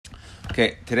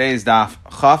Okay, today's daf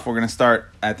chaf. We're going to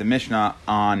start at the Mishnah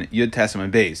on Yud Tesam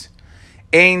and Beis.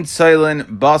 Ein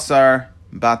tzoilin basar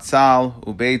batzal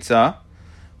ubeitza.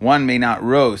 One may not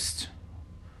roast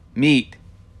meat,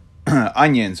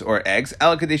 onions, or eggs.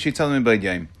 El kadeshi tzoilin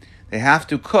b'yayim. They have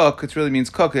to cook. It really means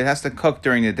cook. It has to cook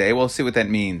during the day. We'll see what that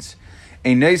means.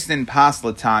 Ein neisnin pas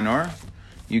latanor.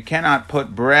 You cannot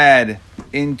put bread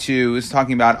into, it's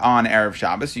talking about on Erev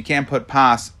Shabbos, you can't put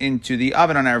pas into the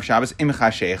oven on Erev Shabbos, im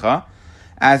chashecha,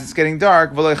 as it's getting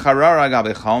dark, v'lo charara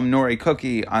gabe chalm, nor a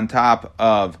cookie on top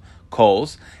of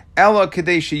coals, ela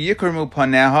kadei sheyikarmu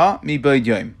paneha mi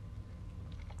b'yayim.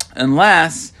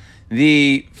 Unless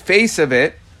the face of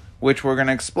it, which we're going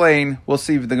to explain, we'll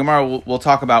see, the Gemara will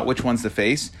talk about which one's the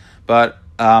face, but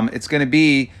it's going to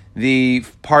be the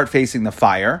part facing the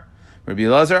fire. Rabbi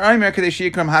Elazar Aimer Kadesh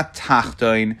Yikram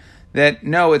HaTachtoin, that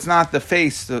no, it's not the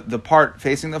face, the part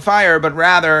facing the fire, but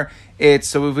rather it's,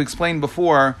 so we've explained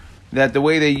before that the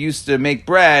way they used to make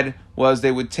bread was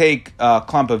they would take a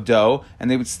clump of dough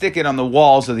and they would stick it on the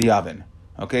walls of the oven.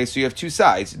 Okay, so you have two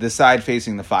sides, the side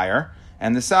facing the fire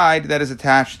and the side that is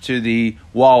attached to the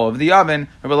wall of the oven.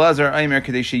 Rabbi Elazar Aimer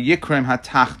Kadesh Yikram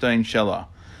HaTachtoin Shelah.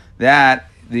 That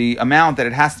the amount that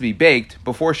it has to be baked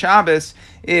before Shabbos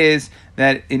is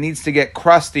that it needs to get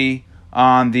crusty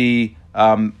on the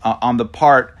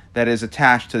part that is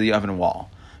attached to the oven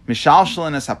wall.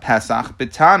 Mishalshalin es haPesach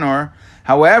b'tanor.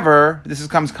 However, this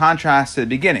comes contrast to the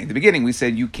beginning. The beginning we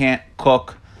said you can't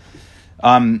cook.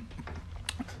 That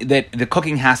the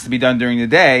cooking has to be done during the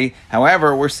day.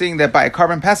 However, we're seeing that by a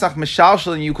carbon Pesach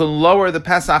mishalshalin, you can lower the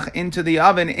Pesach into the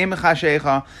oven im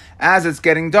chashecha as it's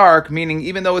getting dark. Meaning,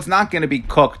 even though it's not going to be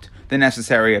cooked the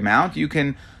necessary amount, you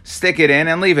can stick it in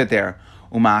and leave it there.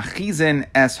 Umachizin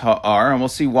es ha'ar, and we'll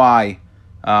see why.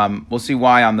 We'll see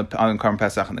why on carbon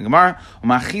Pesach in the Gemara.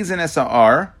 Umachizin es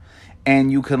ha'ar,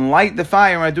 and you can light the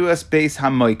fire. Maduas beis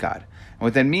hamoikad. And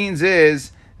what that means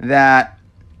is that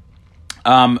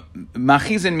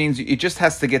machizin means it just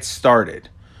has to get started.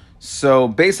 So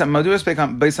Beis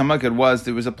HaMikdash was,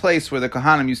 there was a place where the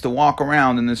Kohanim used to walk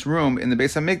around in this room in the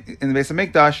Beis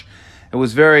HaMikdash. It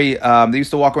was very, they used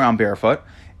to walk around barefoot,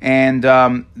 and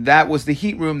that was the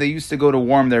heat room they used to go to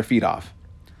warm their feet off.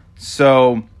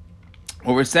 So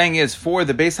what we're saying is, for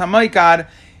the Beis HaMikdash,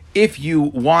 if you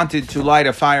wanted to light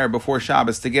a fire before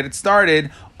Shabbos to get it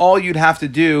started, all you'd have to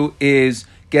do is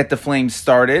get the flames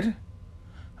started.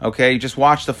 Okay, just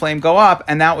watch the flame go up,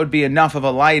 and that would be enough of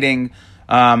a lighting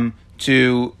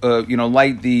to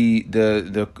light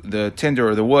the tinder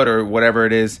or the wood or whatever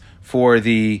it is for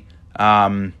the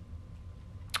Beis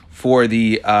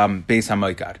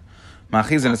HaMikdash.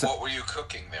 What were you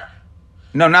cooking there?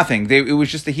 No, nothing. It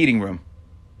was just the heating room.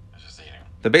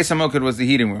 The Beis HaMikdash was the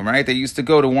heating room, right? They used to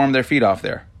go to warm their feet off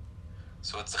there.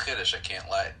 So it's the chiddush. I can't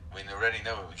light. We already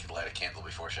know we could light a candle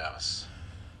before Shabbos.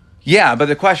 Yeah, but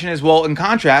the question is, well, in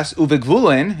contrast,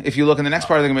 uvigvulin, if you look in the next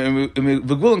part of the Gemara,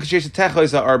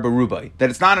 that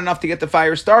it's not enough to get the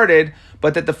fire started,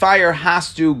 but that the fire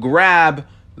has to grab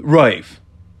roiv.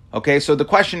 Okay, so the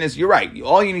question is, you're right,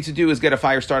 all you need to do is get a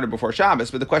fire started before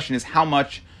Shabbos, but the question is, how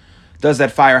much does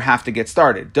that fire have to get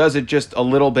started? Does it just a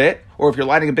little bit? Or if you're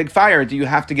lighting a big fire, do you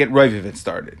have to get roiv of it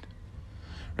started?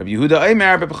 Rabbi Yehuda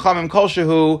Eimer b'Pachamim Kol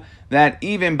Shehu, that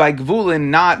even by Gvulin,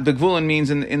 not, the Gvulin means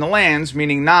in the lands,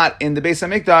 meaning not in the Beis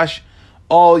HaMikdash,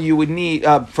 all you would need,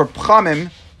 for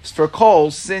Pachamim, for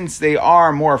coals, since they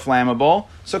are more flammable,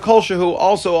 so Kol Shehu,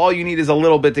 also all you need is a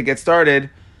little bit to get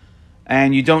started,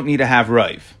 and you don't need to have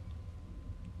roiv.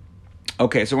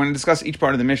 Okay, so we're going to discuss each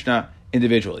part of the Mishnah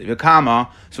individually. V'kama,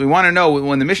 so we want to know,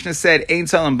 when the Mishnah said, Ein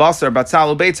tzoilin basar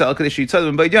batzal ubeitza el kadesh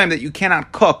yitzalin b'yayim, that you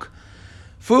cannot cook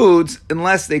foods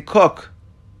unless they cook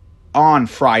on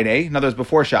Friday, in other words,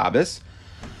 before Shabbos.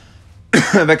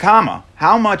 V'kama,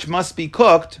 how much must be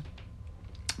cooked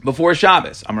before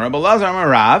Shabbos? Amar Rabbi Elazar, Amar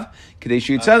Rav, kadesh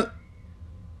yitzal.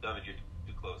 David, you're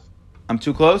too close. I'm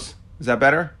too close? Is that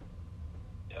better?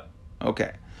 Yeah.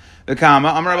 Okay.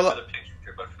 V'kama, Amar Rabbi Not Elazar. for the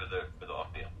picture, but for the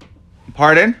audio.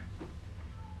 Pardon?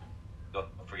 Don't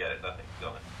forget it. Nothing. Go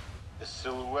ahead. The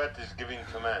silhouette is giving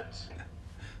commands.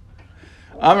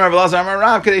 Amar Rabbi Elazar, Amar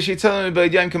Rav, kadesh yitzalin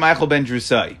b'yayim k'maychel ben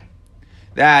drusai.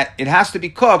 That it has to be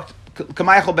cooked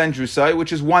k'maychel ben drusai,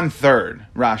 which is 1/3.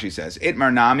 Rashi says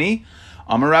Itmar Nami.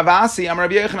 Amar Rav Asi, Amar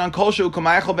Rabbi Yochanan Kol Shehu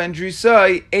k'maychel ben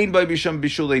drusai ein by bisham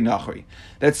bishulei nachri.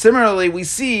 That similarly we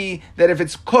see that if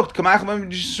it's cooked k'maychel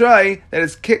ben drusai, that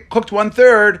it's cooked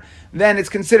 1/3, then it's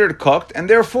considered cooked, and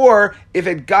therefore if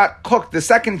it got cooked, the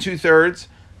second 2/3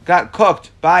 got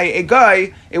cooked by a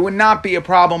guy, it would not be a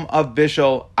problem of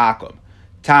bishul akum.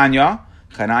 Tanya,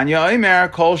 Chananya Omer,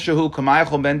 Kol Shehu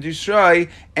Kamaychol Ben Dusroy,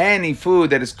 any food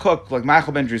that is cooked like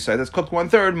Maichel Ben Dusroy, that's cooked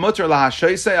 1/3, Mutter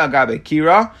Lahashoisei Agabe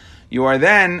Kira, you are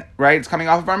then, right, it's coming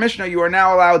off of our Mishnah, you are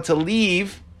now allowed to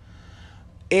leave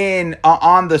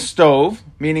on the stove,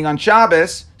 meaning on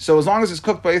Shabbos, so as long as it's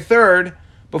cooked by 1/3,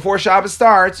 before Shabbos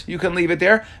starts, you can leave it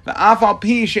there.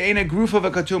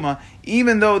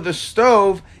 Even though the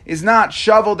stove is not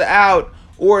shoveled out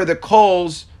or the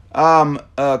coals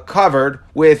covered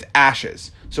with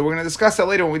ashes. So we're going to discuss that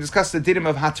later when we discuss the didim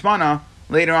of Hatmana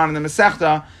later on in the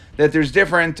Masechta, that there's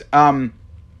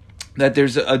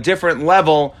a different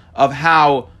level of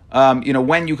how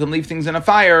when you can leave things in a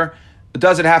fire.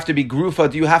 Does it have to be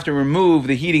grufa? Do you have to remove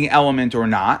the heating element or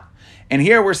not? And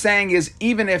here we're saying is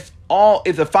even if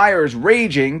the fire is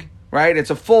raging, right, it's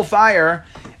a full fire,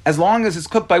 as long as it's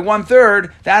cooked by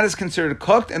 1/3, that is considered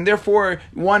cooked, and therefore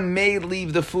one may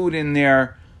leave the food in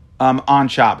there on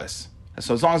Shabbos.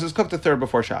 So as long as it's cooked 1/3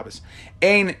 before Shabbos.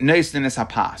 Ein neisnis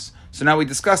hapas. So now we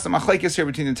discussed the machlekes here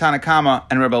between the Tanakama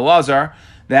and Rebbe Lazar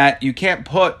that you can't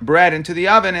put bread into the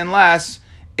oven unless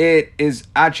it is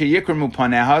ache yikramu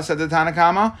paneha, said the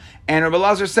Tanakama, and Rebbe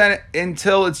Lazar said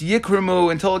until it's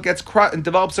yikramu, until it gets and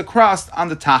develops a crust on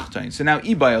the tachton. So now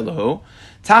ibayalahu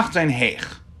tachton heich.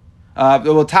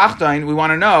 Tachton, we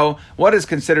want to know what is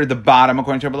considered the bottom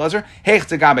according to Rebbe Lazar. Heich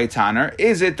tegabe taner.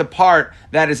 Is it the part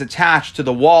that is attached to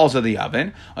the walls of the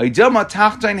oven? Dilma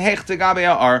tachton heich tegabe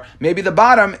ar. Maybe the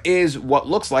bottom is what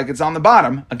looks like it's on the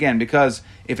bottom again, because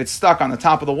if it's stuck on the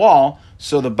top of the wall,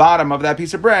 so the bottom of that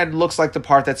piece of bread looks like the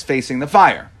part that's facing the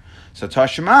fire. So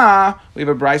Tashma, we have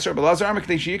a brayser,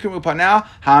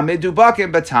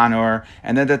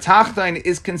 and then the tachton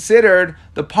is considered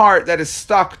the part that is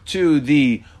stuck to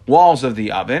the walls of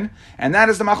the oven, and that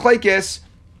is the machlekes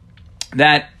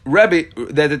that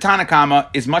the Tanakama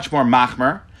is much more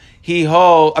machmer.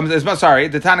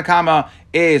 The Tanakama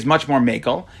is much more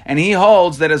makel, and he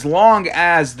holds that as long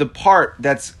as the part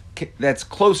that's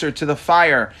closer to the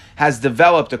fire has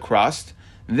developed a crust,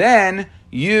 then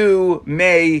you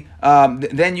may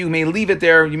leave it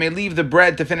there. You may leave the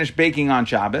bread to finish baking on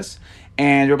Shabbos.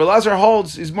 And Rebbe Lazar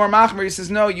holds is more machmer. He says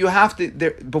no, you have to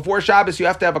before Shabbos you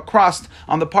have to have a crust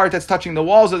on the part that's touching the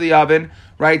walls of the oven,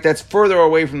 right? That's further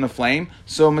away from the flame.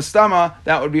 So mistama,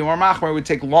 that would be more machmer. It would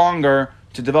take longer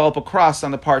to develop a crust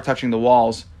on the part touching the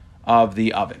walls of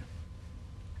the oven.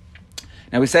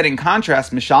 Now we said in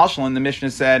contrast, Mishalshalin, the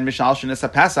Mishnah said, Mishalshalin is a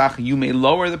Pesach, you may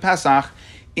lower the Pesach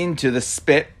into the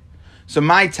spit. So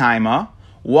my taima,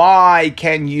 why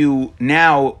can you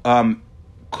now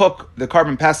cook the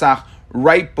carbon Pesach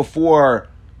right before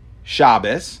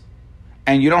Shabbos,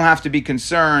 and you don't have to be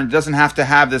concerned, it doesn't have to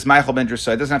have this Maichel Ben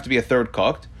Drusai, it doesn't have to be 1/3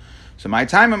 cooked. So my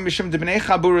taima, Mishum Debnei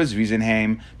Chabura is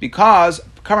Vizinheim, because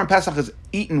carbon Pesach is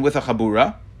eaten with a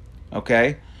Chabura,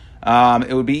 okay?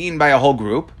 It would be eaten by a whole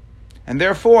group. And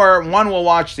therefore, one will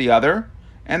watch the other,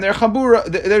 and their chabura,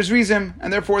 there's reason,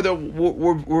 and therefore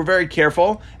we're very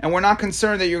careful, and we're not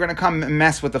concerned that you're going to come and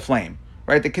mess with the flame,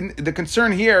 right? The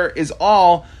concern here is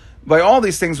by all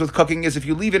these things with cooking is if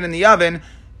you leave it in the oven,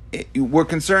 we're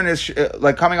concerned is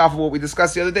like coming off of what we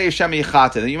discussed the other day, shemi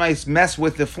yichata, that you might mess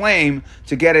with the flame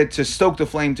to get it to stoke the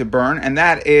flame to burn, and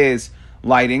that is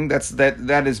lighting.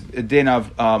 That is a din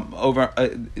of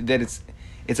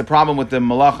it's a problem with the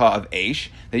malacha of Eish,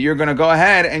 that you're going to go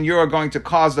ahead and you're going to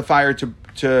cause the fire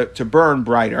to burn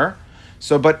brighter.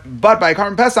 So, but by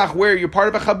Karban Pesach, where you're part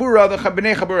of a Chabura, the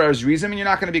Bnei Chabura is reason, and you're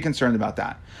not going to be concerned about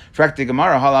that.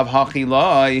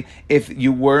 If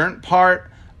you weren't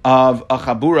part of a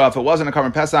Chabura, if it wasn't a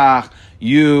Karban Pesach,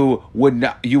 you would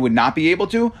not be able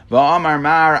to.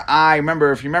 I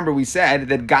remember, if you remember, we said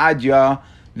that Gadya,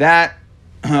 that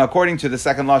according to the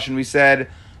second lashon, we said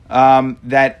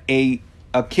that a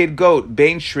kid goat,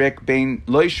 bein shrik, bein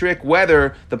loy shrik,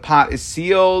 whether the pot is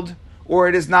sealed or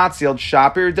it is not sealed,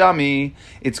 shapir dummy,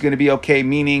 it's going to be okay,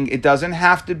 meaning it doesn't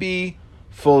have to be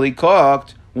fully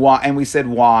cooked. Why? And we said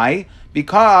why?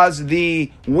 Because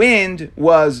the wind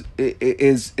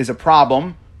is a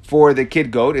problem for the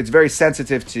kid goat. It's very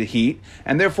sensitive to heat,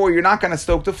 and therefore you're not going to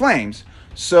stoke the flames.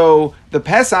 So the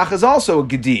Pesach is also a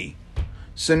gedi.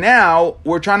 So now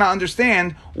we're trying to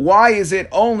understand why is it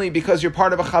only because you're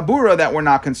part of a chabura that we're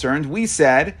not concerned. We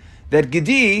said that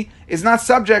gedi is not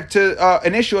subject to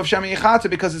an issue of shemi yichata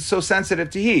because it's so sensitive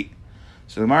to heat.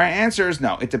 So the Gemara answers,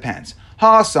 no, it depends.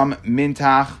 Some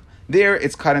mintach, there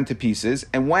it's cut into pieces,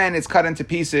 and when it's cut into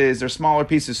pieces, they're smaller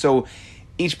pieces, so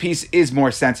each piece is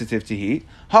more sensitive to heat.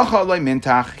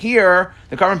 Mintach, here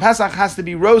the Karban Pesach has to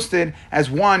be roasted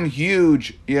as one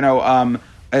huge,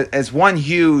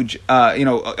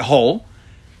 whole,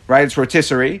 right? It's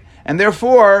rotisserie, and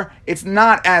therefore it's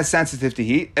not as sensitive to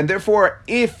heat, and therefore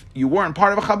if you weren't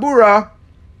part of a chabura,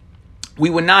 we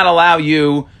would not allow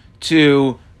you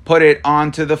to put it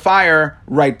onto the fire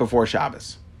right before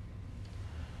Shabbos.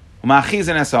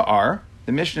 The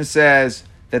Mishnah says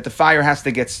that the fire has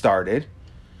to get started.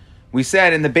 We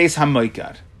said in the Beis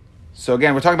HaMoikad. So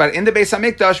again, we're talking about in the Beis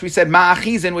HaMikdash, we said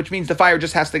ma'achizin, which means the fire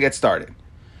just has to get started.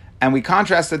 And we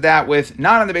contrasted that with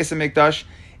not in the Beis HaMikdash,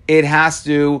 it has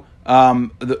to,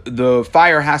 the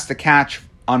fire has to catch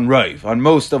on roiv, on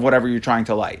most of whatever you're trying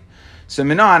to light. So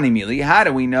minanimili, how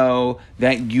do we know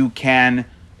that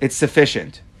it's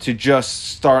sufficient to just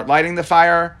start lighting the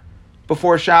fire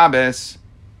before Shabbos?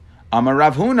 Amar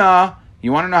Rav Huna,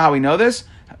 you want to know how we know this?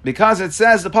 Because it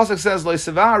says, the pasuk says, Lo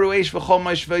sevaru eish v'chol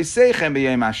mosh v'yiseichem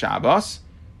b'yom HaShabbos,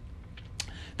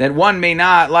 that one may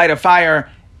not light a fire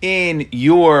in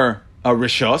your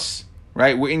rishos,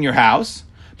 right? We're in your house.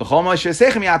 V'chol mosh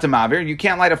v'yiseichem yatam avir. You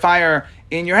can't light a fire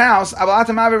in your house. Aval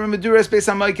atam avir v'meduras Beis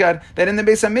HaMoikad. That in the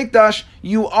Beis HaMikdash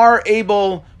you are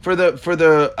able for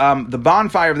the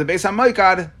bonfire of the Beis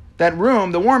HaMoikad, that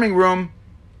room, the warming room,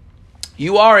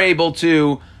 you are able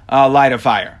to light a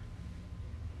fire.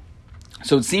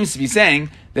 So it seems to be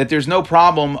saying that there's no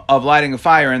problem of lighting a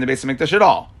fire in the Beis HaMikdash at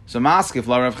all. So maskif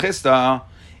la Rav Chisda,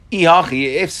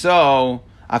 if so,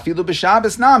 afilu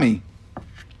b'Shabbos nami.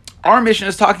 Our mission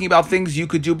is talking about things you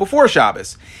could do before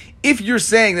Shabbos. If you're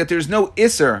saying that there's no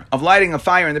isser of lighting a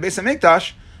fire in the Beis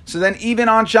HaMikdash, so then even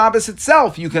on Shabbos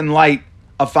itself you can light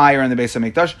a fire in the Beis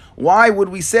HaMikdash. Why would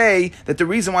we say that the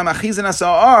reason why machizin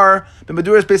asa'ar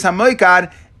b'meduras Beis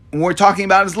HaMoikad we're talking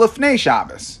about is lifnei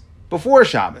Shabbos, before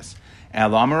Shabbos?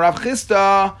 Elam Rav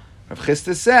Chisda. Rav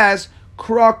Chisda says,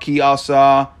 Kraki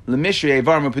asa lemishrei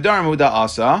varmu pedarim huda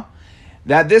asa.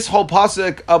 That this whole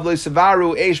pasuk of lo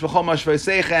sevaru eish v'chol mosh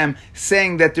v'yiseichem,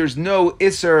 saying that there's no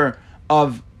isser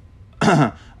of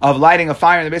of lighting a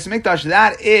fire in the Beis HaMikdash,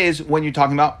 that is when you're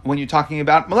talking about melechas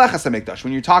HaMikdash,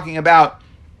 when you're talking about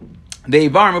the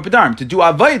varmu pedarim to do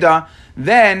avodah.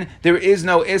 Then there is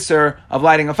no isser of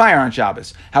lighting a fire on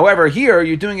Shabbos. However, here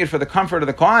you're doing it for the comfort of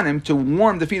the Kohanim, to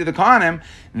warm the feet of the Kohanim.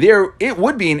 There, it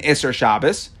would be an isser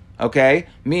Shabbos, okay?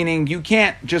 Meaning you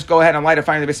can't just go ahead and light a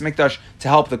fire in the Beis HaMikdash to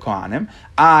help the Kohanim.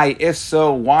 If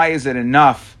so, why is it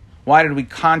enough? Why did we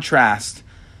contrast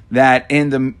that in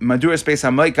the Maduras Beis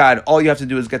HaMoikad, all you have to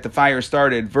do is get the fire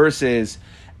started, versus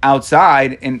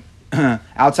outside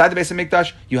outside the Beis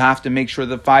HaMikdash, you have to make sure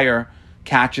the fire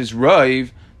catches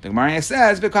roiv. The Gemara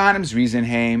says, the Kohanim's reason,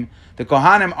 haim. The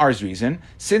Kohanim are reason.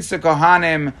 Since the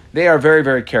Kohanim, they are very,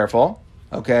 very careful,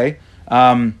 okay? They're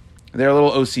a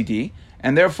little OCD.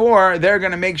 And therefore, they're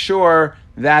going to make sure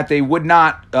that they would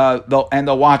not,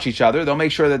 they'll watch each other. They'll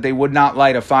make sure that they would not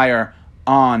light a fire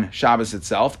on Shabbos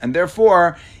itself. And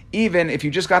therefore, even if you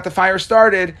just got the fire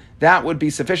started, that would be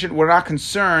sufficient. We're not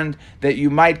concerned that you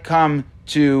might come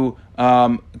to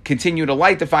continue to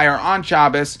light the fire on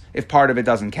Shabbos if part of it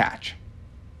doesn't catch.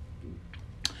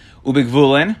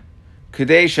 Ubigvulin,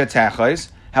 Kadesha Techais.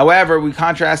 However, we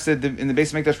contrasted in the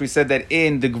Beis HaMikdash, we said that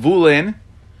in the Gvulin,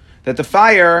 that the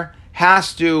fire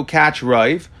has to catch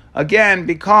Raiv. Again,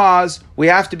 because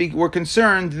we're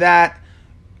concerned that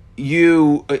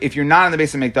if you're not in the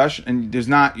Beis HaMikdash and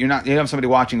you have somebody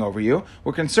watching over you,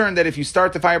 we're concerned that if you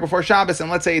start the fire before Shabbos and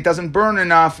let's say it doesn't burn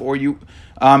enough or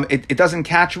it doesn't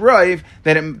catch Raiv,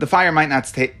 that the fire might not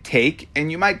take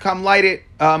and you might come light it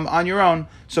on your own.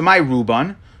 So my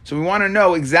Ruban. So we want to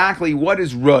know exactly what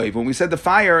is roiv. When we said the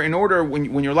fire, in order,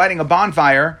 when you're lighting a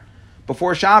bonfire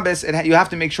before Shabbos, you have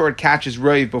to make sure it catches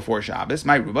roiv before Shabbos.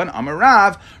 My Ruban,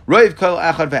 Amarav, roiv kol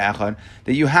echad ve'echad.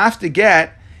 That you have to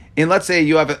get, let's say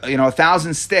you have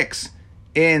 1,000 sticks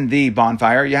in the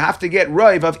bonfire, you have to get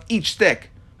roiv of each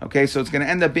stick. Okay, so it's going to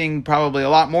end up being probably a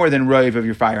lot more than roiv of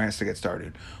your fire has to get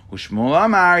started. Ushmul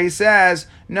Amar, he says,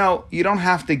 no, you don't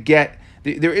have to get,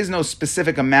 there is no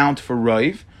specific amount for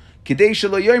roiv. As long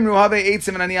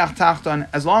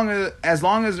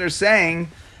as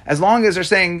they're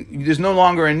saying there's no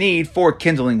longer a need for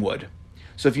kindling wood.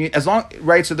 So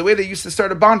so the way they used to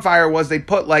start a bonfire was they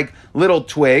put like little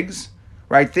twigs,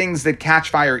 right, things that catch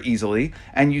fire easily,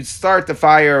 and you'd start the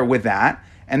fire with that,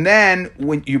 and then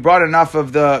when you brought enough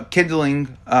of the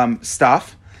kindling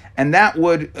stuff, and that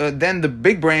would then the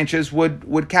big branches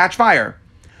would catch fire.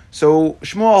 So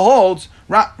Shmuel holds,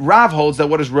 Rav holds that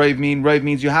what does roiv mean? Roiv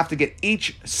means you have to get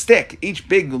each stick, each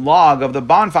big log of the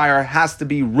bonfire has to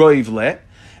be roiv lit.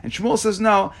 And Shmuel says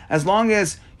no, as long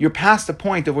as you're past the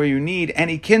point of where you need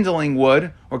any kindling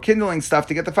wood or kindling stuff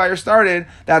to get the fire started,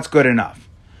 that's good enough.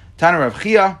 Tana Rav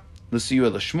Chia, l'siyua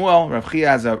l'Shmuel. Rav Chia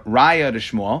has a raya to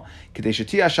Shmuel. Kadei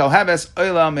shetia shal heves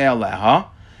oila me'aleha.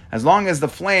 as long as the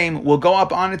flame will go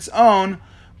up on its own.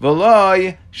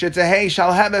 V'loy shetehei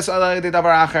shalheves alei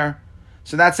davar acher.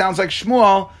 So that sounds like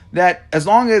Shmuel, that as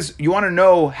long as you want to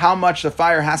know how much the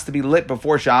fire has to be lit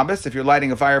before Shabbos, if you're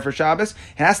lighting a fire for Shabbos,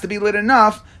 it has to be lit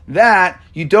enough that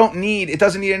it doesn't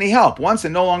need any help. Once it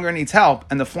no longer needs help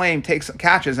and the flame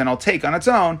catches and it'll take on its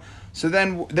own, so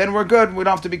then we're good. We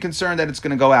don't have to be concerned that it's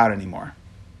going to go out anymore.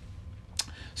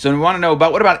 So we want to know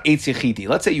what about Eitz Yechiti?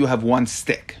 Let's say you have one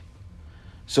stick.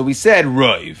 So we said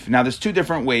roiv. Now there's two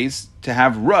different ways to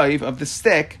have roiv of the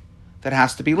stick that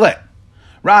has to be lit.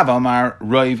 Rav Amar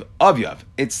roiv avyav.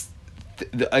 It's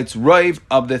roiv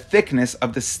of the thickness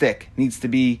of the stick needs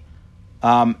to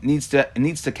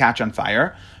catch on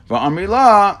fire.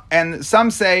 V'amrila, and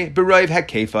some say beroiv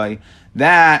hekefai,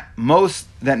 that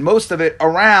most of it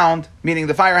around, meaning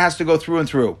the fire has to go through and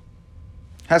through,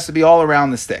 has to be all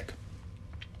around the stick.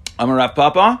 Amar Rav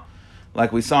Papa,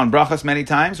 like we saw in brachas many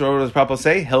times, what does Papa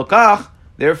say? Hilkach,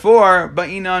 therefore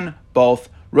ba'inan both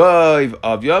roiv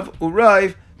avyav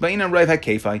uroiv ba'inan roiv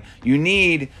hekefai. You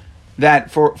need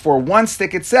that for one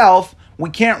stick itself. We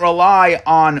can't rely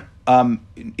on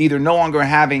either no longer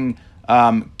having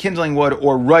kindling wood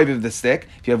or roiv of the stick.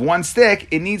 If you have one stick,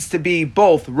 it needs to be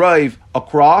both roiv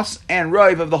across and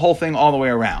roiv of the whole thing all the way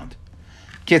around.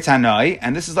 Kitanai,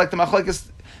 and this is like the machlekes.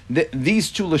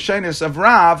 These two lashonos of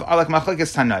Rav are like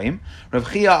machlekes Tanaim.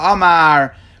 Rav Chia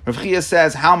Amar, Rav Chia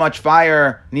says how much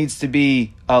fire needs to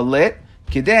be lit.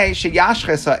 Kidei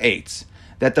sheyashches ha'etz,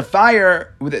 that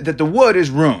the wood is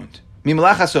ruined.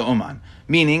 Mimelachas ha'uman,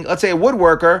 meaning, let's say a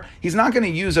woodworker, he's not going to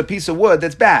use a piece of wood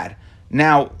that's bad.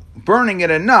 Now, burning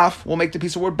it enough will make the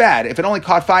piece of wood bad. If it only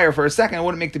caught fire for a second, it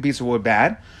wouldn't make the piece of wood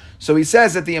bad. So he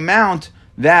says that the amount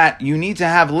that you need to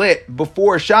have lit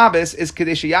before Shabbos is that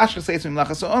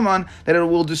it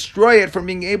will destroy it from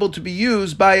being able to be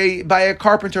used by a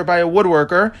carpenter, by a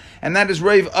woodworker, and that is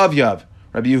Reiv Avyav.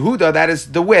 Rabbi Yehuda, that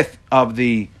is the width of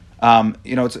the,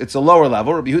 it's a lower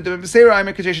level. Rabbi Yehuda,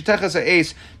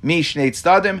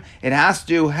 it has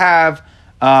to have,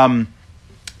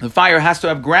 the fire has to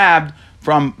have grabbed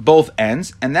from both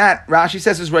ends, and that Rashi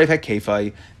says is Reiv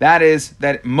HaKefai. That is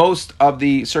that most of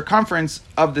the circumference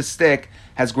of the stick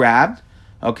has grabbed.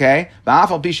 Okay,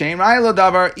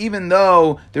 even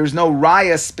though there's no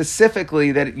raya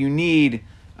specifically that you need,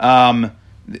 of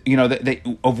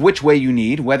which way you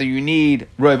need, whether you need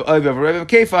Reiv Oiv or Reiv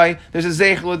Kefai, there's a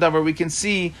Zeich L'davar. We can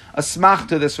see a smach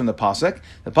to this from the pasuk.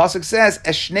 The pasuk says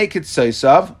Eshnei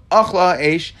Kitzosav Achla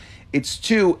Eish. It's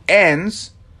two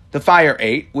ends. The fire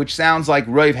ate, which sounds like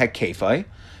Reiv HaKefai.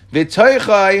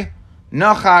 V'toichai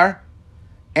nachar,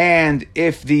 and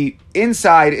if the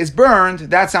inside is burned,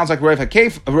 that sounds like Reiv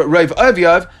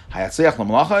Avyav. Hayatzliach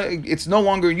l'malacha. It's no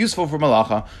longer useful for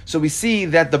malacha. So we see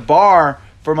that the bar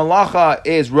for malacha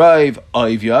is Reiv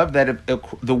Avyav, that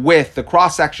the width, the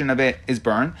cross section of it is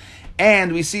burned,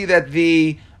 and we see that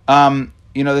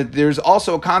that there's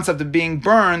also a concept of being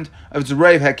burned of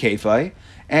Reiv HaKefai.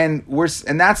 And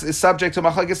that's subject to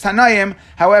machlekes Tanaim.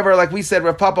 However, like we said,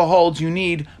 Rav Papa holds you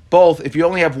need both. If you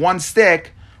only have one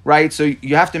stick, right? So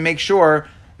you have to make sure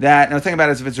that. Now, the thing about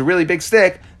it is, if it's a really big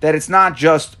stick, that it's not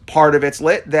just part of it's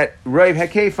lit. That Reiv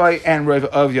HaKefai and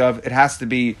Reiv Avyav, it has to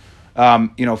be,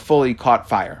 fully caught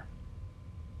fire.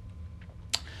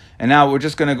 And now we're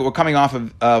coming off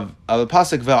of the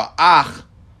pasuk V'ach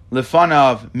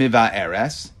lefanav miva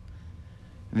eres.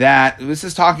 That this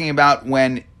is talking about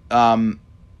when.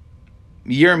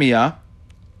 Yirmiyah,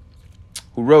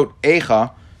 who wrote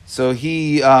Eicha, so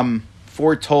he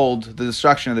foretold the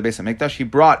destruction of the Beis HaMikdash. He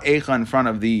brought Eicha in front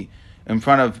of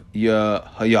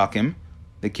Yehoiakim,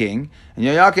 the king, and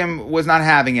Yehoiakim was not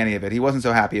having any of it. He wasn't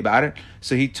so happy about it.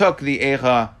 So he took the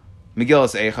Eicha,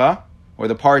 Megillas Eicha, or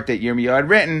the part that Yirmiyah had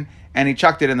written, and he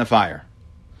chucked it in the fire.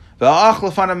 V'ach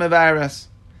lefanav mevares,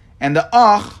 and the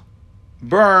ach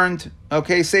burned.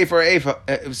 Okay, Sefer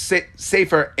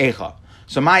Eicha.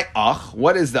 So my ach,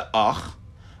 what is the ach?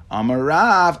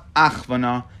 Amarav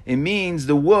achvana. It means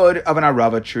the wood of an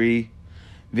arava tree.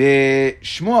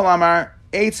 V'shmuel amar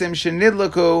eitzim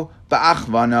shenidlaku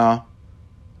ba'achvana.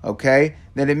 Okay,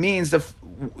 then it means the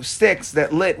sticks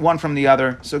that lit one from the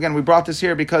other. So again, we brought this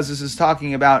here because this is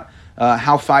talking about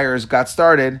how fires got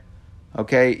started.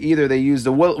 Okay, either they used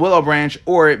the willow branch,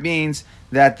 or it means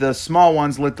that the small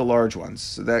ones lit the large ones.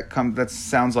 So that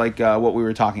sounds like what we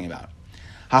were talking about.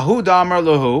 Hahu damar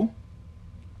lahu.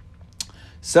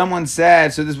 Someone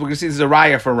said, so we're going to see this is a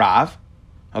raya for Rav.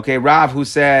 Okay, Rav who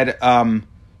said, Hahu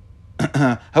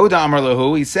damar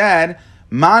lahu, he said,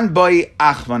 man boi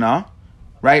achvana.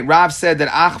 Right, Rav said that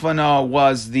achvana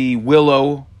was the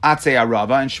willow atzei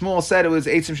arava, and Shmuel said it was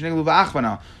eitzim sheniglu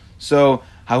v'achvana. So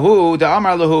Hahu the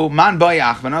Amar lahu man bay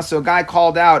achvana. So a guy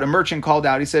called out, a merchant called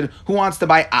out. He said, "Who wants to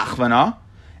buy achvana?"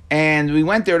 And we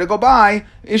went there to go buy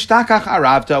ishtakach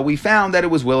aravta. We found that it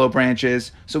was willow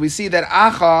branches. So we see that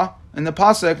acha in the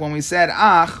pasuk when we said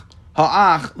ach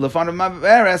ha'ach lefanav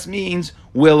maveres means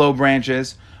willow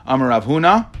branches. Amar Rav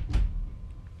Huna.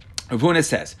 Rav Huna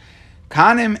says,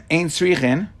 "Kanim ein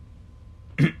tzrichin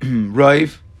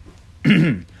roiv."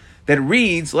 That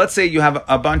reeds. Let's say you have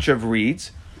a bunch of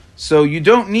reeds, so you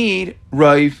don't need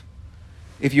roiv.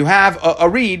 If you have a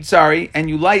reed, and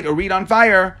you light a reed on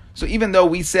fire, so even though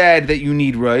we said that you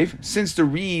need roiv, since the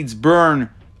reeds burn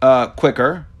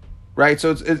quicker, right?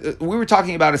 So we were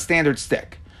talking about a standard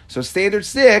stick. So standard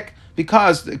stick,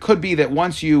 because it could be that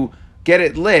once you get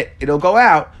it lit, it'll go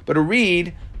out, but a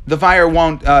reed, the fire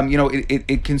won't,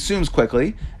 it consumes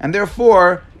quickly, and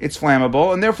therefore it's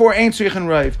flammable, and therefore ain't tzrichin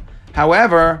roiv.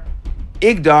 However,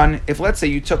 igdon, if let's say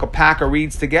you took a pack of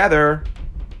reeds together,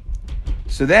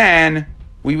 so then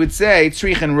we would say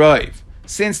tzrichin roiv.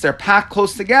 Since they're packed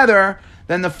close together,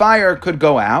 then the fire could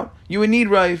go out. You would need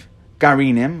roiv.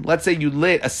 Garinim, let's say you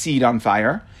lit a seed on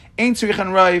fire. Ain't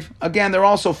tzrichin roiv. Again, they're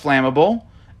also flammable,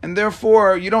 and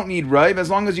therefore you don't need roiv. As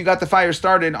long as you got the fire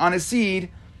started on a seed,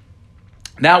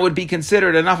 that would be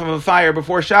considered enough of a fire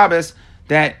before Shabbos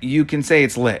that you can say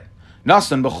it's lit.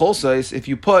 Nasan b'cholsais, if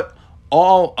you put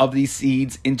all of these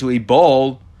seeds into a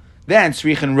bowl, then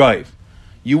tzrichin roiv.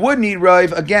 You would need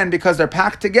roiv, again, because they're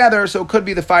packed together, so it could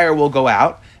be the fire will go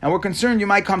out, and we're concerned you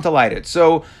might come to light it.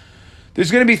 So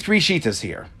there's going to be three shitas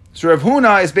here. So Rav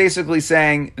Huna is basically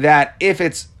saying that if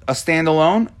it's a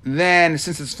standalone, then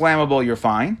since it's flammable, you're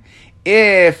fine.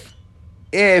 If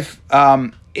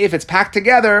it's packed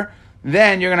together,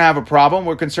 then you're going to have a problem.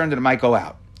 We're concerned that it might go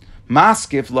out.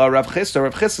 Maskif la Rav Chisda.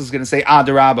 Rav Chisda is going to say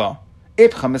adarabba.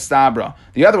 Ipcha mistabra.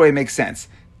 The other way makes sense.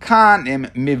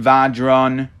 Kanim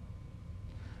mivadron.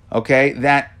 Okay,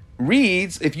 that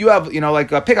reeds, if you have, like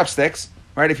pickup sticks,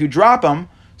 right? If you drop them,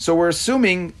 so we're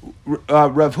assuming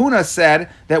Rav Huna said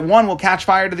that one will catch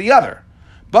fire to the other.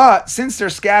 But since they're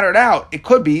scattered out, it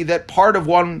could be that part of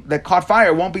one that caught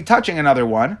fire won't be touching another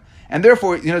one, and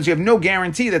therefore, you have no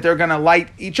guarantee that they're going to light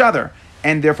each other.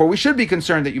 And therefore, we should be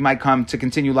concerned that you might come to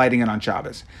continue lighting it on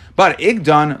Shabbos. But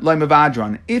igdon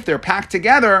loimavadron, if they're packed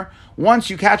together, once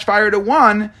you catch fire to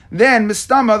one, then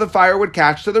mistama, the fire would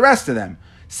catch to the rest of them.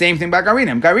 Same thing by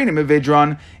garinim. Garinim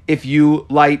avidron, if you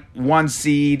light one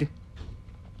seed,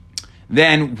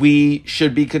 then we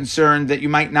should be concerned that it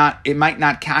might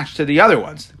not catch to the other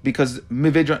ones, because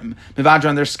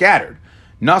mivadron, they're scattered.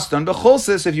 Nastan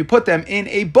b'cholsis, if you put them in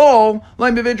a bowl,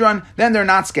 like mividron, then they're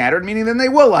not scattered, meaning then they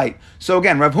will light. So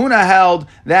again, Rav Huna held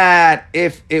that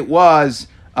if it was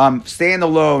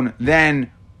standalone, then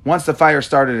once the fire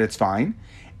started, it's fine.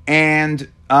 And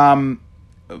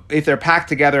if they're packed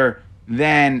together,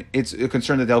 then it's a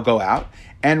concern that they'll go out.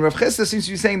 And Rav Chisda seems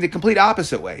to be saying the complete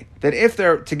opposite way, that if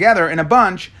they're together in a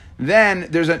bunch, then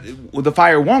the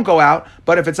fire won't go out,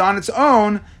 but if it's on its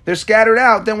own, they're scattered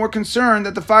out, then we're concerned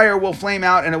that the fire will flame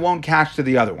out and it won't catch to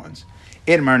the other ones.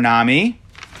 Idmar Nami,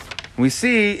 we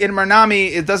see Idmar Nami,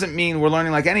 it doesn't mean we're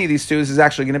learning like any of these two. This is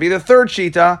actually going to be the third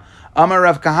shita. Amar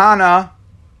Rav Kahana.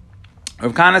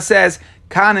 Rav Kahana says,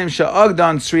 Kanim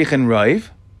sha'agdan tzrichin roiv.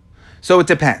 So it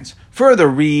depends. For the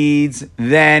reeds,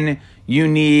 then you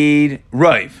need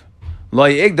roiv. Lo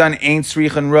yigdan ain't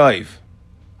tzrichin roiv.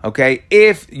 Okay,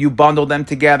 if you bundle them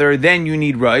together, then you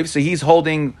need roiv. So he's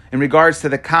holding, in regards to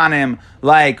the kanim,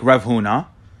 like Rav Huna,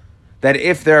 that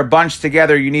if they're bunched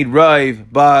together, you need roiv,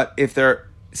 but if they're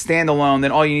standalone,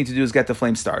 then all you need to do is get the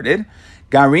flame started.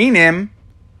 Garinim,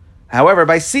 however,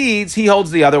 by seeds, he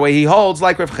holds the other way. He holds,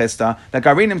 like Rav Chisda, that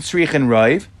garinim tzrichin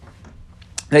roiv,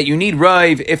 that you need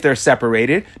roiv if they're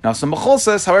separated. Now, some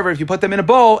mecholsas, however, if you put them in a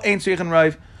bowl, ain't tzrichin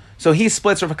roiv. So he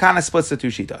splits, Rav Kahana splits the two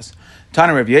shitas.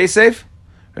 Tana Rav Yosef.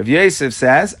 Rav Yosef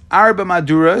says, Arba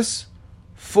Maduras,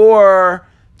 4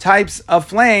 types of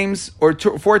flames, or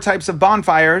 4 types of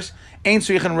bonfires, ain't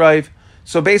tzrichin roiv.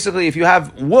 So basically, if you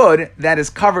have wood that is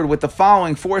covered with the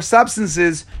following 4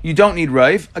 substances, you don't need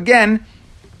roiv. Again,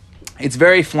 it's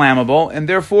very flammable, and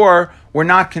therefore, we're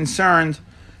not concerned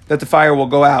that the fire will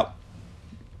go out.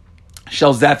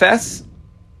 Shel zephes,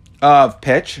 of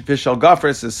pitch, vishel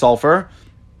gafris is sulfur.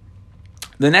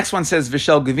 The next one says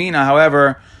vishel gavina,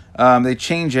 however, they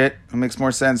change it. It makes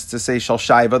more sense to say shel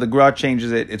shaiva. The Gra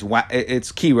changes it. It's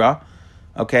kira.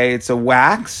 Okay, it's a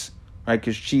wax, right?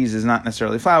 Because cheese is not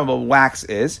necessarily flammable. Wax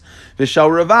is. Vishel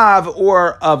ravav,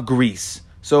 or of grease.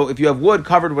 So if you have wood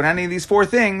covered with any of these 4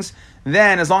 things,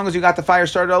 then as long as you got the fire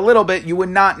started a little bit, you would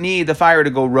not need the fire to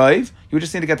go roiv. You would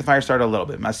just need to get the fire started a little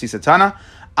bit. Masi satana,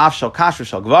 af shel kash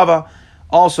v'shel gvava.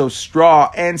 Also straw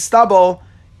and stubble.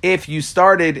 if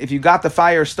you got the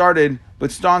fire started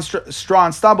with straw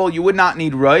and stubble, you would not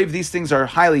need roiv. These things are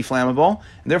highly flammable,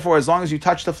 and therefore, as long as you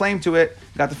touch the flame to it,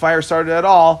 got the fire started at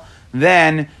all,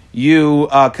 then you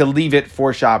could leave it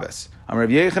for Shabbos. Amar Rav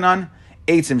Yechanan,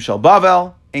 eitzim shel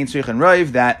bavel, ein tzrichen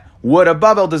roiv, that wood of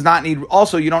bavel does not need,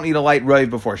 also you don't need a light roiv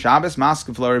before Shabbos.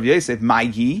 Maskef lo Rav Yosef,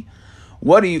 ma'yi.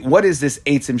 What is this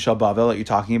eitzim shel bavel that you're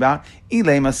talking about?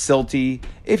 Ilema silti,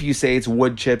 if you say it's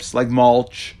wood chips like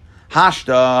mulch,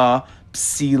 hashta,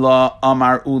 psila,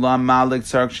 amar ulam, malik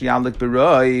tzarek shialik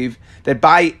beroiv, that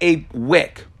by a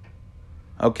wick,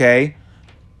 okay,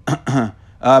 that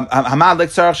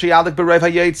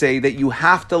you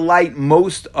have to light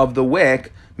most of the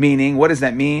wick, meaning, what does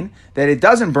that mean? That it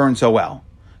doesn't burn so well.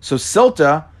 So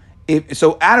silta,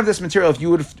 so out of this material,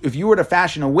 if you were to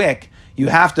fashion a wick, you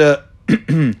have to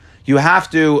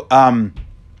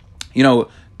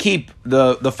keep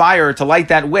the fire to light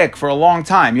that wick for a long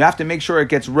time. You have to make sure it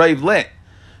gets roiv lit.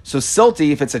 So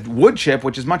silty, if it's a wood chip,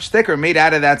 which is much thicker, made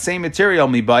out of that same material,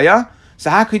 mibaya, so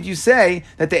how could you say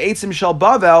that the eitzim shel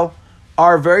bavel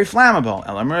are very flammable?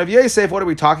 Elamar Rav Yosef, what are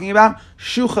we talking about?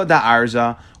 Shucha da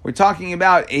arza. We're talking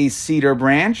about a cedar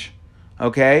branch,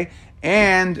 okay?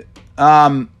 And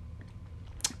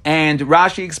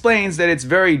Rashi explains that it's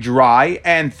very dry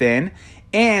and thin,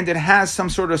 and it has some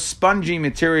sort of spongy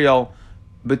material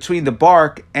between the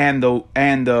bark and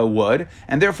the wood,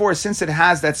 and therefore, since it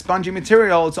has that spongy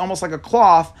material, it's almost like a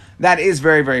cloth that is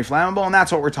very, very flammable, and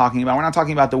that's what we're talking about. We're not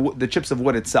talking about the chips of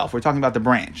wood itself. We're talking about the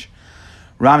branch.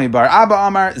 Rami bar Abba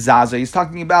Amar Zaza. He's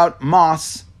talking about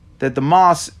moss. That the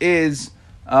moss is,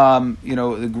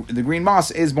 the green moss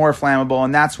is more flammable,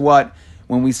 and that's what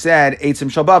when we said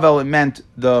eitzim shel bavel, it meant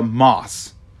the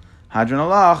moss. Hadron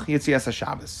alach Yitzias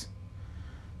HaShabbos.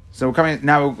 So we're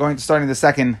going to starting the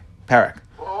second parak.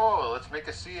 Oh, let's make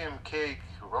a CM cake.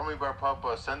 Rami bar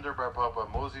Papa, Sender bar Papa,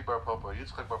 Mozi bar Papa,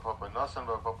 Yitzchak bar Papa, Nassan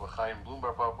bar Papa, Chaim Blum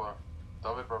bar Papa,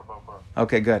 David bar Papa.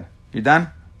 Okay, good. You're done?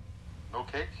 No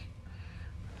cake?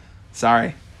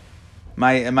 Sorry.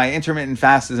 My intermittent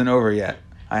fast isn't over yet.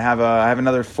 I have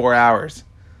another 4 hours.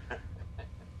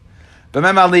 But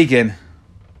Memalikin.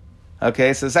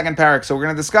 Okay, so the second parak. So we're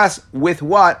going to discuss with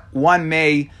what one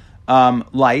may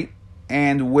light,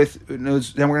 and then we're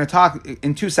going to talk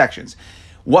in two sections.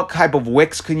 What type of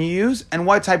wicks can you use, and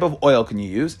what type of oil can you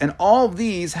use? And all of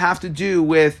these have to do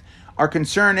with, our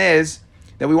concern is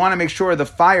that we want to make sure the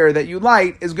fire that you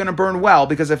light is going to burn well,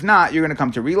 because if not, you're going to come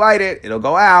to relight it, it'll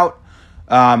go out,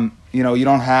 you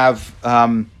don't have,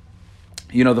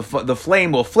 the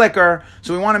flame will flicker.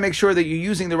 So we want to make sure that you're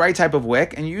using the right type of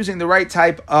wick, and you're using the right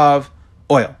type of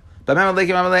oil. But with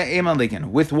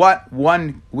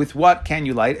what can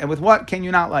you light, and with what can you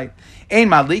not light? Ein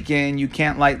madlikin, you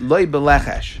can't light loy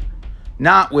belechesh,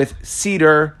 not with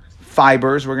cedar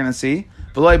fibers, we're going to see,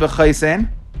 v'loy bechaysen,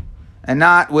 and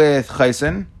not with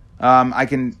chaysen. I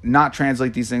can not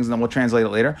translate these things, and then we'll translate it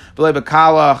later. V'loy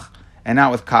bekalach, and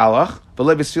not with kalach.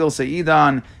 V'loy b'sfil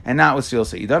se'idan, and not with sfil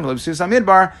se'idan. V'loy b'sfil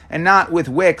midbar, and not with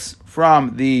wicks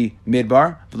from the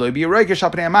midbar. V'loy b'yiroikish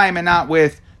al pnei hamayim, and not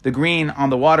with the green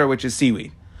on the water, which is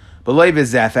seaweed. V'loy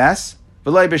b'zefes,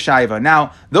 v'loy b'shaiva.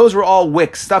 Now, those were all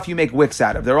wicks, stuff you make wicks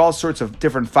out of. There are all sorts of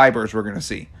different fibers we're going to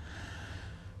see.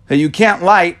 That you can't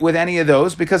light with any of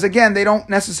those, because again, they don't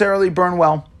necessarily burn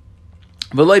well.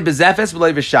 V'loy b'zefes,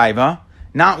 v'loy b'shaiva,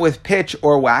 not with pitch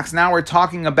or wax. Now we're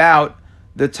talking about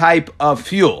the type of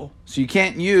fuel. So you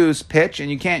can't use pitch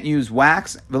and you can't use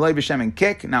wax. V'loy b'shemen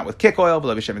kick, not with kick oil.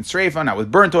 V'loy b'shemen sreifa, not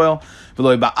with burnt oil.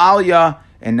 V'loy ba'alya,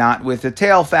 and not with the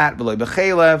tail fat. V'loy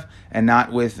b'chelev, and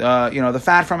not with the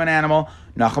fat from an animal.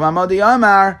 Nachum Amadi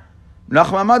Amar.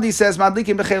 Nachum Amadi says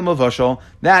madlikin b'chel mavashal,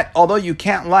 that although you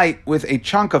can't light with a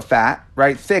chunk of fat,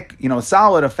 right, thick,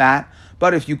 solid of fat,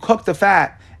 but if you cook the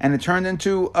fat and it turned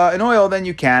into an oil, then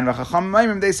you can.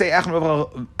 They say that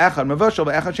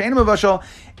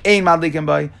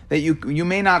you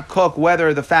may not cook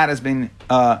whether the fat has been.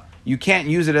 You can't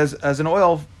use it as an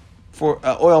oil for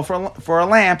a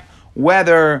lamp,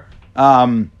 whether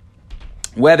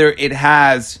it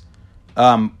has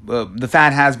the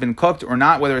fat has been cooked or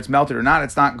not, whether it's melted or not.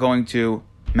 It's not going to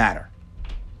matter.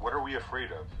 What are we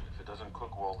afraid of? If it doesn't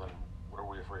cook well, then what are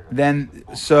we afraid of? Then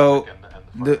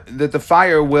the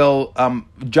fire will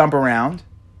jump around,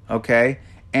 okay,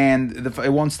 and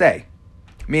it won't stay.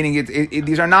 Meaning,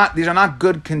 these are not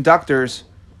good conductors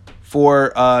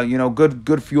for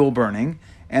good fuel burning,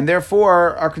 and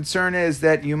therefore our concern is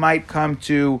that you might come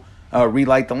to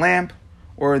relight the lamp,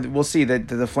 or we'll see that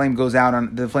the flame goes out.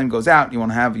 You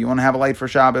want to have a light for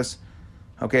Shabbos,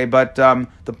 okay. But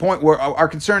the point where our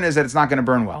concern is that it's not going to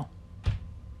burn well.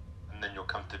 And then you'll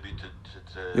come to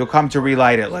you'll come to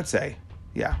relight it, let's say.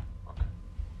 Yeah.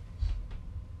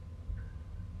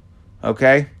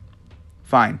 Okay?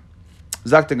 Fine.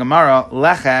 Zakta Gemara,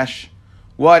 lechesh.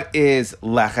 What is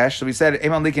lechesh? So we said,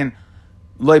 Eman likin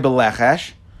loy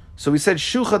belechesh. So we said,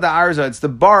 shucha da'arza. It's the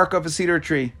bark of a cedar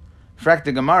tree.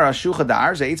 Frakta Gemara, shucha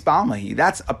da'arza, it's ba'almahi.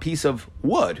 That's a piece of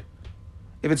wood.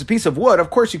 If it's a piece of wood, of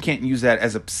course you can't use that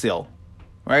as a psil.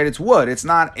 Right? It's wood. It's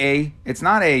not a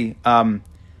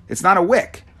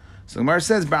wick. So the Gemara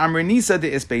says, Ba'amrinisa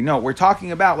de ispe. No, we're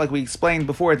talking about, like we explained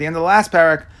before at the end of the last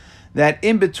parak, that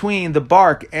in between the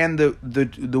bark and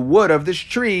the wood of this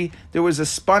tree, there was a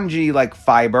spongy like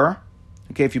fiber.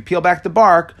 Okay, if you peel back the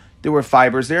bark, there were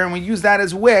fibers there, and we use that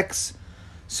as wicks.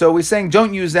 So we're saying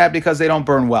don't use that because they don't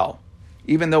burn well,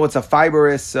 even though it's a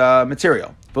fibrous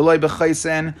material. V'loy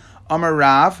b'chaysen amar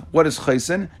Rav. What is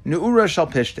chaysen? Ne'ura shal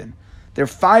pishtin. They're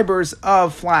fibers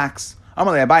of flax.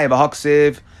 Amar le'abaye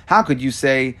v'haksiv. How could you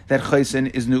say that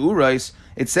chaysen is ne'urais?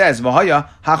 It says v'haya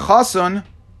hachason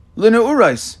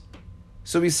l'ne'urais.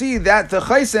 So we see that the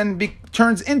chaysen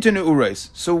turns into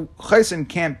ne'urais. So chaysen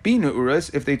can't be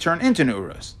ne'urais if they turn into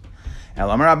ne'urais.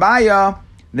 Elamar Abaya,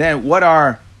 then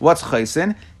what's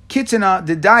chaysen? Kitana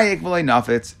dedayek v'lei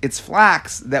nafetz. It's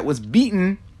flax that was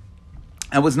beaten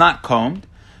and was not combed.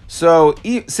 So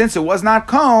since it was not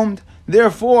combed,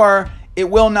 therefore it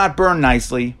will not burn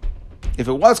nicely. If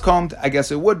it was combed, I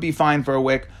guess it would be fine for a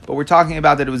wick, but we're talking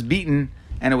about that it was beaten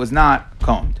and it was not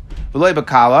combed. V'lei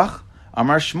b'kalach.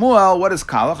 Amar Shmuel, what is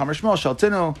kalach? Amar Shmuel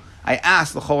Shaltinu. I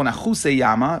asked the Chol Nachuse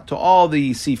Yama, to all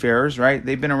the seafarers, right?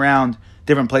 They've been around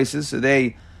different places, so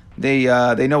they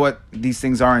know what these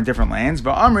things are in different lands.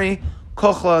 But Amri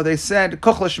Kochla, they said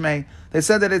Kochla Shmei. They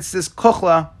said that it's this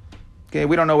Kochla. Okay,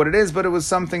 we don't know what it is, but it was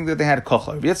something that they had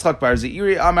Kochla. Yitzchak Bar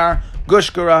Zeiri Amar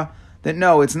Gushkara. That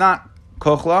no, it's not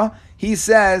Kochla. He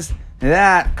says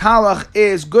that kalach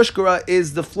is Gushkara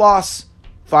is the floss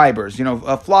fibers,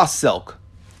 floss silk.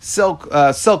 Silk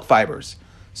fibers.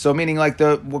 So meaning like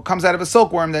what comes out of a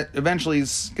silkworm that eventually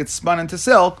gets spun into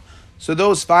silk. So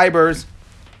those fibers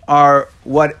are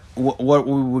what we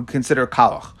would consider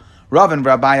kalach. Rav and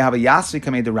Rabbi have a yasvi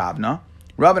kamei de Ravna.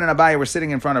 Rav and Abaye were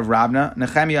sitting in front of Ravna.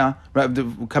 Nechemia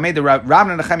kamei de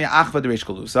Ravna Nechemia achva de Reish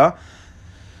Galusa.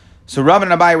 So Rav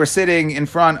and Abaye were sitting in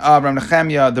front of Rav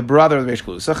Nechemia, the brother of Reish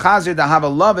Galusa. Chazir da have a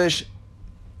lavish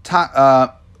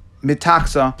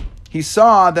mitaksa. He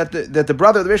saw that the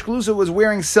brother of the Reish Galusa was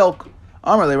wearing silk.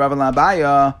 Amarle Rav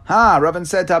Abaya. Rav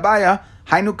said to Abaya,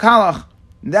 Hainu kalach.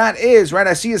 That is, right,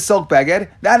 I see a silk baguette.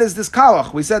 That is this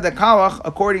kalach. We said that kalach,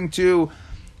 according to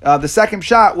the second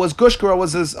shot, was gushkara,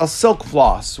 was a silk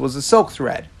floss, was a silk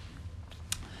thread.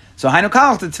 So Hainu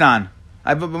kalach t'tnan.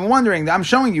 I've been wondering, I'm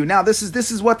showing you now, this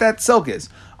is what that silk is.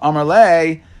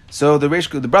 Amarle, so the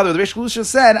brother of the Reish Galusa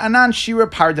said, Anan shira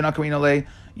pardana karinale.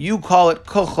 You call it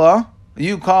kochla.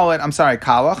 You call it,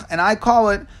 kalach, and I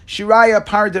call it shiraya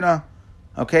pardana.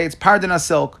 Okay, it's pardana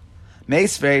silk.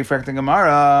 Meisvei frekta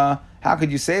Gemara. How could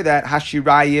you say that?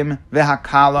 Hashirayim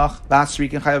vehakalach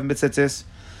basrikin chayav mitzitzis.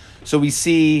 So we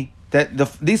see that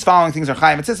these following things are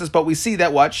chayav mitzitzis, but we see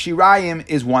that what shirayim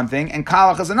is one thing and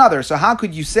kalach is another. So how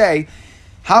could you say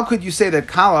that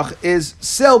kalach is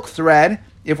silk thread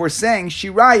if we're saying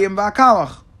shirayim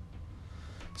vehakalach?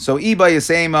 So Iba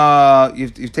Yisema, you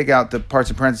take out the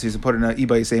parts of parentheses and put in an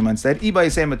Iba Yisema instead. Iba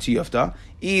Yisema Tiyufta.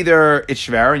 Either it's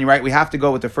Shver, and you're right, we have to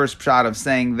go with the first shot of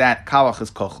saying that Kalach is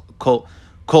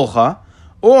Kolcha,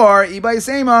 or Iba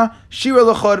Yisema Shira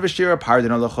L'chod v'Shira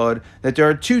Pardana L'chod, that there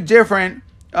are two different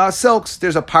silks.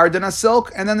 There's a Pardana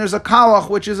silk, and then there's a Kalach,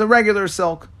 which is a regular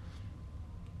silk.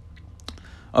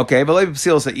 Okay, but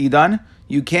Idan,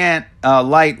 you can't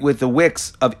light with the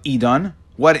wicks of Idan.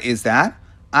 What is that?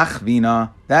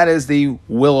 Achvina, that is the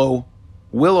willow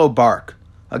bark.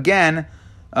 Again,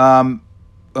 and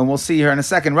we'll see here in a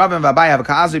second. Rav and Abaye have a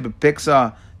ka'azri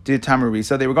b'piksa de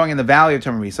Tamarisa. They were going in the valley of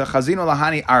Tamarisa. Chazino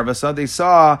lahani arvasa. They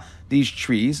saw these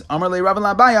trees. Amar le Rav and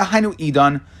Abaye hainu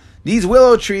idan. These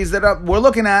willow trees that we're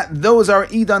looking at, those are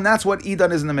idan. That's what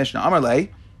idan is in the Mishnah. Amar le.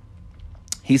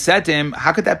 He said to him,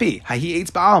 how could that be? He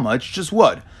eats ba'alma. It's just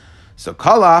wood. So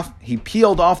kalaf, he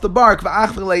peeled off the bark.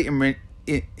 V'achvile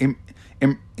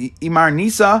Imar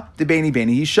Nisa de Beni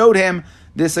Beni. He showed him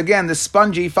this again, the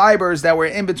spongy fibers that were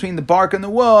in between the bark and the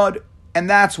wood, and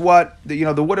that's what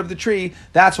the wood of the tree.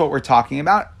 That's what we're talking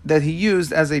about. That he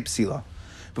used as a psila.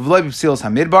 But v'loy b'psilas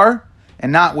hamidbar,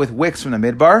 and not with wicks from the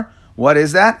midbar. What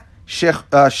is that?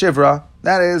 Shivra.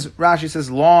 That is, Rashi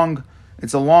says long.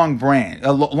 It's a long branch,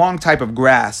 a long type of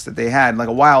grass that they had, like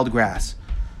a wild grass.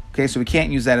 Okay, so we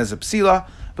can't use that as a psila.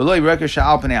 V'loy rekesh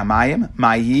al pnei amayim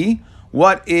mayi.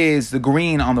 What is the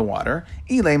green on the water?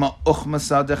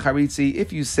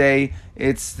 If you say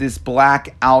it's this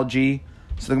black algae,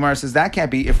 So the Gemara says that can't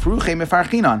be. Ifruche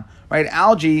mefarchinan, right?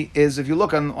 Algae is, if you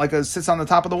look on, like it sits on the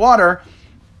top of the water,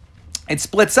 it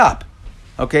splits up.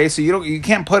 Okay, so you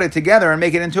can't put it together and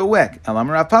make it into a wick.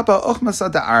 We're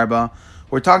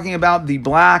talking about the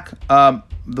black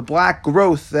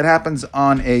growth that happens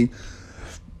on a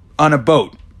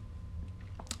boat.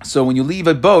 So when you leave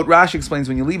a boat, Rashi explains,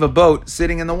 when you leave a boat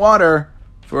sitting in the water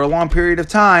for a long period of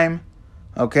time,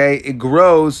 okay, it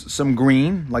grows some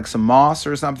green, like some moss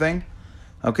or something,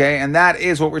 okay, and that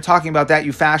is what we're talking about, that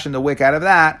you fashion the wick out of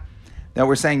that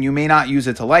we're saying you may not use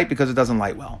it to light because it doesn't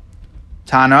light well.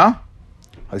 Tana,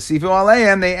 Hasifu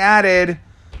Aleim, they added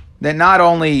that not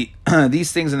only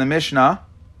these things in the Mishnah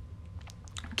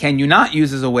can you not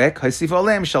use as a wick, Hasifu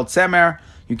Aleim shel tzemer,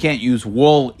 you can't use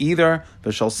wool either,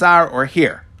 but shel sar or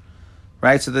hair.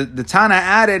 Right, so the Tana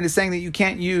added is saying that you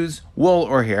can't use wool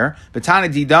or hair. But Tana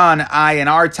Didan, and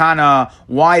our Tana,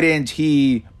 why didn't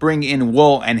he bring in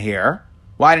wool and hair?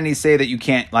 Why didn't he say that you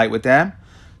can't light with them?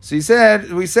 So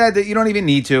we said that you don't even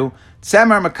need to.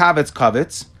 Tzemer makavitz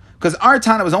kavitz, because our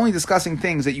Tana was only discussing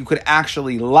things that you could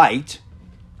actually light,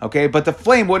 okay, but the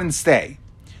flame wouldn't stay.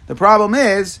 The problem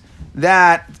is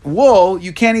that wool,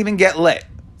 you can't even get lit.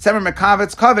 Tzemer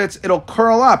makavitz kavitz, it'll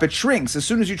curl up, it shrinks. As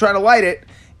soon as you try to light it,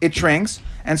 it shrinks,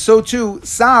 and so too,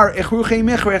 sar, echruche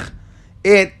michrich,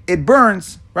 it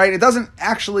burns, right? It doesn't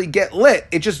actually get lit.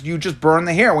 You just burn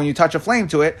the hair when you touch a flame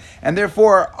to it, and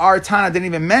therefore our Tana didn't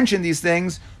even mention these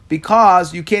things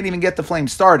because you can't even get the flame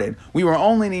started. We were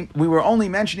only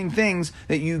mentioning things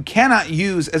that you cannot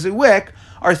use as a wick,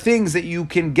 are things that you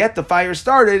can get the fire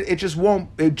started. It just won't.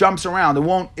 It jumps around.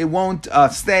 It won't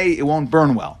stay. It won't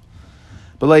burn well.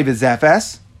 Believe is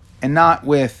zefes, and not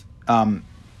with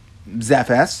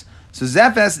zefes. So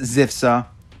zefes zifsa.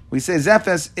 We say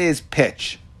zefes is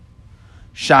pitch.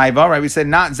 Shaiva, right? We said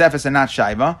not zefes and not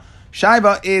shaiva.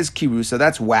 Shaiva is kirusa.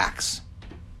 That's wax.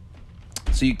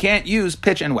 So you can't use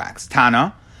pitch and wax.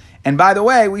 Tana. And by the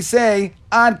way, we say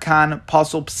adkan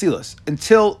pasul psilus.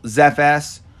 Until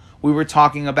zefes, we were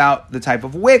talking about the type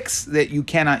of wicks that you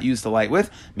cannot use to light with.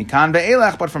 Mikan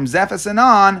ve'elech, but from zefes and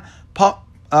on,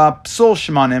 psul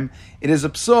shmanim, it is a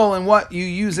psul in what you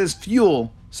use as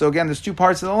fuel. So again, there's two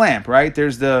parts of the lamp, right?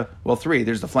 There's three.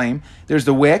 There's the flame, there's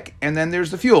the wick, and then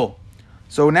there's the fuel.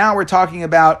 So now we're talking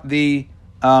about the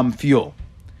fuel.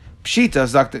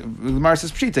 Pshita, the Gemara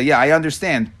says pshita. Yeah, I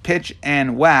understand. Pitch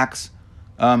and wax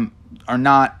are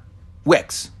not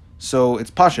wicks. So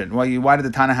it's pashut. Why did the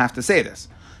Tana have to say this?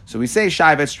 So we say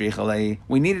shaivet strichale.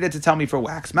 We needed it to tell me for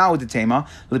wax. Ma'u detema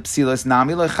lipsilas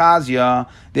nami lechazia.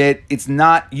 That it's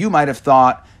not. You might have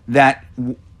thought that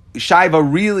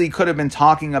Shaiva really could have been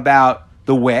talking about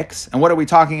the wicks. And what are we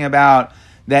talking about?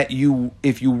 That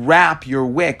if you wrap your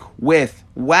wick with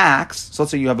wax, so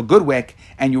let's say you have a good wick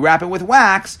and you wrap it with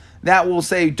wax, that will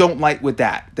say don't light with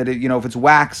that. That if it's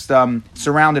waxed,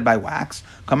 surrounded by wax.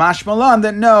 Kamash malan,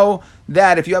 that no,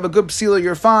 that if you have a good psila,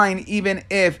 you're fine, even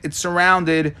if it's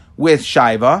surrounded with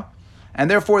Shaiva. And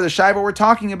therefore, the Shaiva we're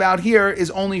talking about here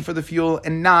is only for the fuel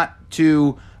and not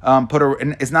to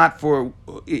it's not for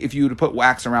if you to put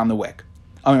wax around the wick.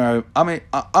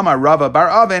 Amar Rava bar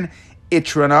Oven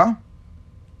Itrana.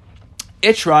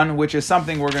 Itran, which is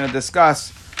something we're going to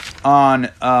discuss on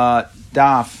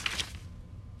Daf,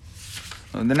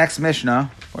 the next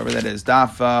Mishnah, wherever that is,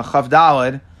 Daf Chav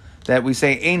Daled, that we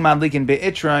say Ein Madlikin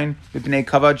be'Itran b'pnei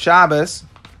Kavod Shabbos.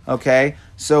 Okay,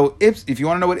 so if you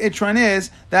want to know what Itran is,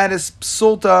 that is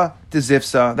psulta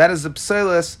dezifsa. That is the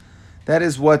psilis. That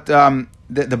is what the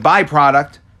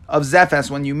byproduct of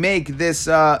zefes when you make this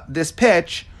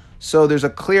pitch. So there's a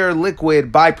clear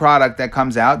liquid byproduct that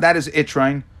comes out. That is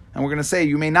itron, and we're going to say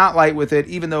you may not light with it,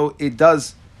 even though it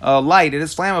does light. It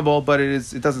is flammable, but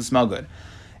it doesn't smell good.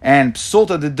 And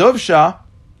psulta de dovsha,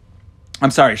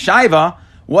 shaiva.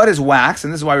 What is wax?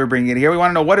 And this is why we're bringing it here. We want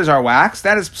to know what is our wax.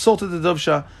 That is psulta de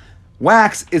dovsha.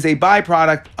 Wax is a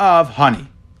byproduct of honey.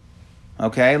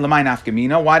 Okay, l'may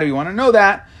nafkamina. Why do we want to know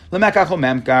that? L'mekach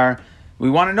memkar. We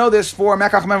want to know this for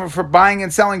mekach memkar, for buying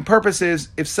and selling purposes.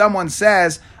 If someone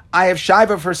says, I have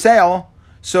shaiva for sale,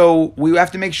 so we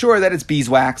have to make sure that it's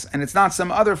beeswax and it's not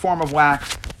some other form of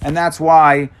wax. And that's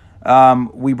why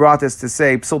we brought this to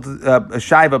say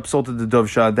shaiva psulta de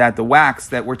dovsha, that the wax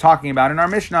that we're talking about in our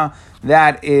Mishnah,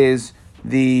 that is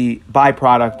the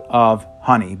byproduct of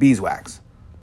honey, beeswax.